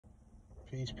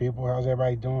Peace, people. How's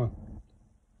everybody doing?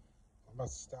 I'm about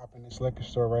to stop in this liquor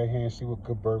store right here and see what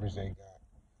good bourbons they got.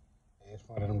 It's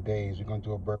one of them days. We're going to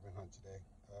do a bourbon hunt today.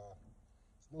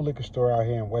 It's a new liquor store out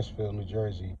here in Westfield, New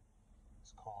Jersey.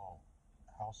 It's called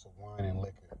House of Wine and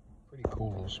Liquor. Pretty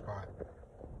cool little spot.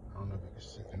 I don't know if you can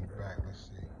sit in the back. Let's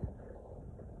see.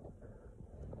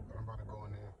 But I'm about to go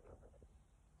in there.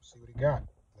 See what he got.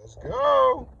 Let's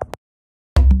go.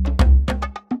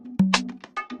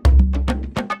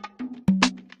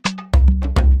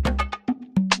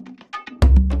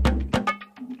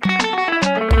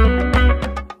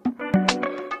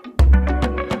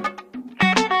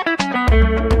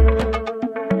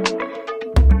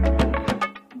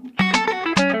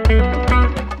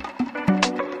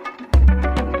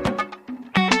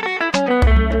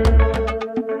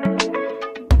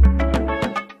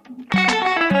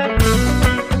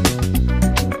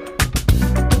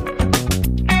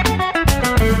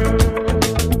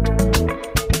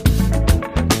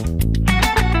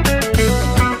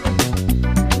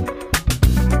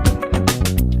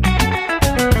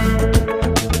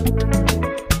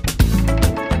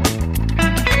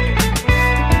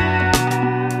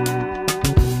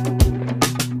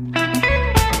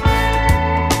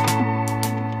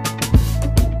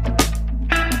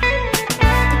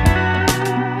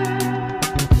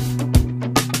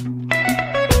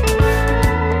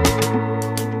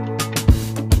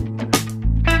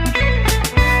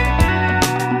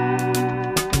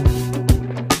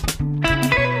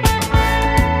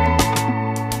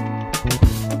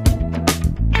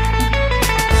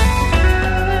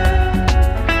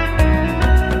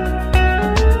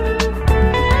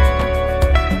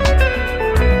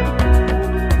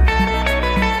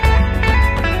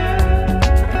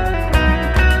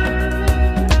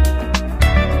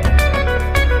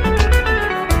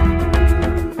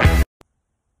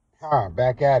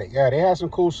 Back at it. Yeah, they had some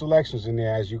cool selections in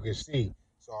there, as you can see.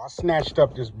 So I snatched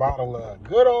up this bottle of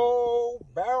good old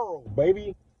barrel,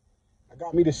 baby. I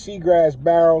got me the seagrass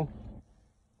barrel.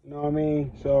 You know what I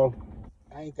mean? So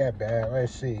ain't that bad.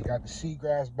 Let's see. Got the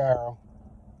seagrass barrel.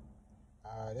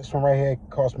 This one right here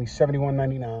cost me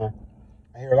 $71.99.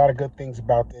 I hear a lot of good things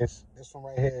about this. This one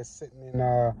right here is sitting in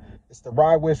it's the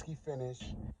rye whiskey finish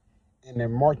in the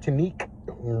Martinique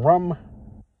rum,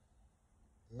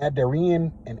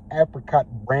 Mandarin, and apricot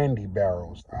brandy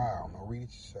barrels. I don't know, read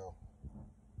it yourself.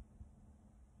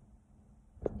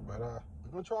 But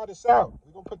we're gonna try this out.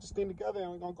 We're gonna put this thing together and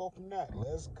we're gonna go from that.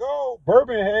 Let's go.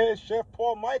 Bourbon Headzzz, Chef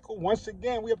Paul Michael. Once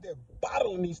again, we up there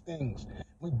bottling these things.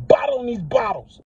 We bottling these bottles.